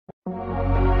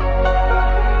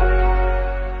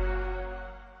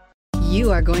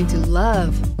are going to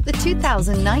love the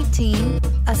 2019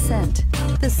 Ascent.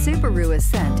 The Subaru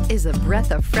Ascent is a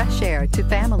breath of fresh air to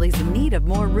families in need of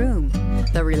more room.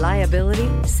 The reliability,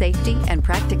 safety, and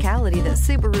practicality that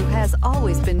Subaru has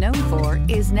always been known for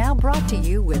is now brought to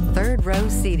you with third-row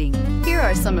seating. Here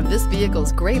are some of this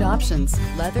vehicle's great options: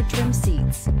 leather trim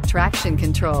seats, traction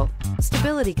control,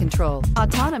 stability control,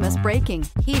 autonomous braking,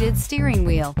 heated steering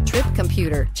wheel, trip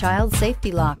computer, child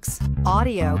safety locks,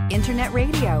 audio, internet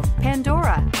radio,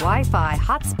 Pandora, Wi-Fi,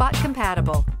 hotspot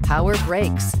compatible, power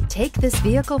brakes. Take this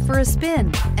vehicle for a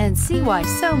spin and see why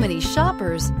so many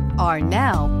shoppers are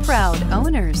now proud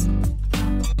owners.